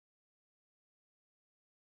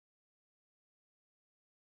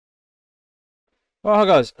All right, hi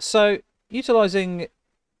guys. So, utilizing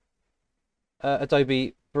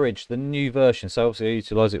Adobe Bridge, the new version. So obviously, I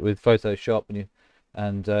utilize it with Photoshop, and you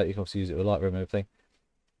can obviously use it with Lightroom and everything.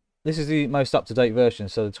 This is the most up-to-date version,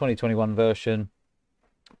 so the 2021 version.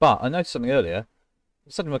 But I noticed something earlier.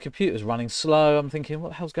 Suddenly, my computer's running slow. I'm thinking, what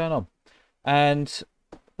the hell's going on? And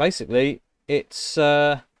basically, it's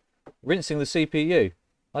rinsing the CPU.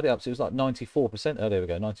 I had it up to, it was like 94%. Oh, there we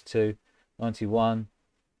go, 92, 91,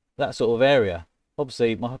 that sort of area.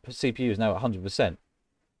 Obviously, my CPU is now at 100%.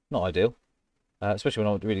 Not ideal, especially when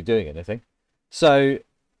I'm not really doing anything. So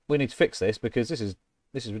we need to fix this because this is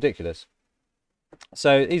ridiculous.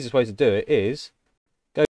 So the easiest way to do it is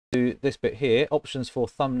go to this bit here, options for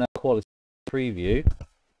thumbnail quality preview,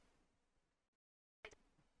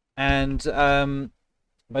 and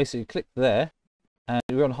basically click there, and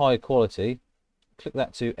we're on high quality. Click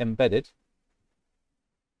that to embedded.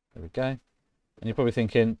 There we go. And you're probably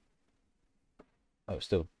thinking, oh, it's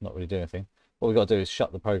still not really doing anything. What we've got to do is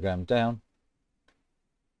shut the program down,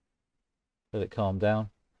 let it calm down,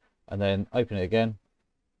 and then open it again,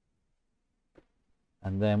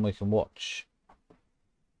 and then we can watch.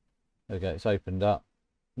 There we go, it's opened up.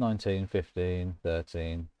 19, 15,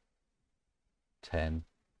 13, 10,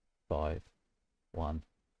 5, 1,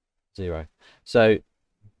 0. So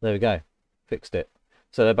there we go, fixed it.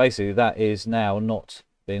 So basically that is now not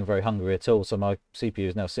being very hungry at all. So my CPU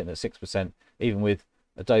is now sitting at 6%, even with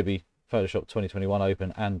Adobe Photoshop 2021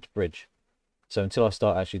 open and Bridge. So until I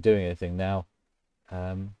start actually doing anything now,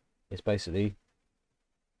 it's basically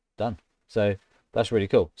done. So that's really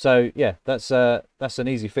cool. So yeah, that's an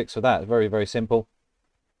easy fix for that. Very, very simple.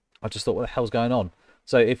 I just thought, what the hell's going on?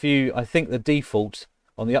 So I think the default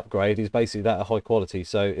on the upgrade is basically that at high quality.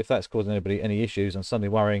 So if that's causing anybody any issues and suddenly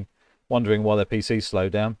wondering why their PC's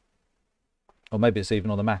slowed down, or maybe it's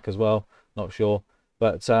even on the Mac as well, not sure.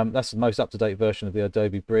 But that's the most up-to-date version of the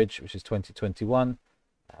Adobe Bridge, which is 2021.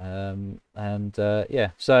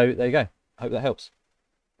 Yeah, so there you go. Hope that helps.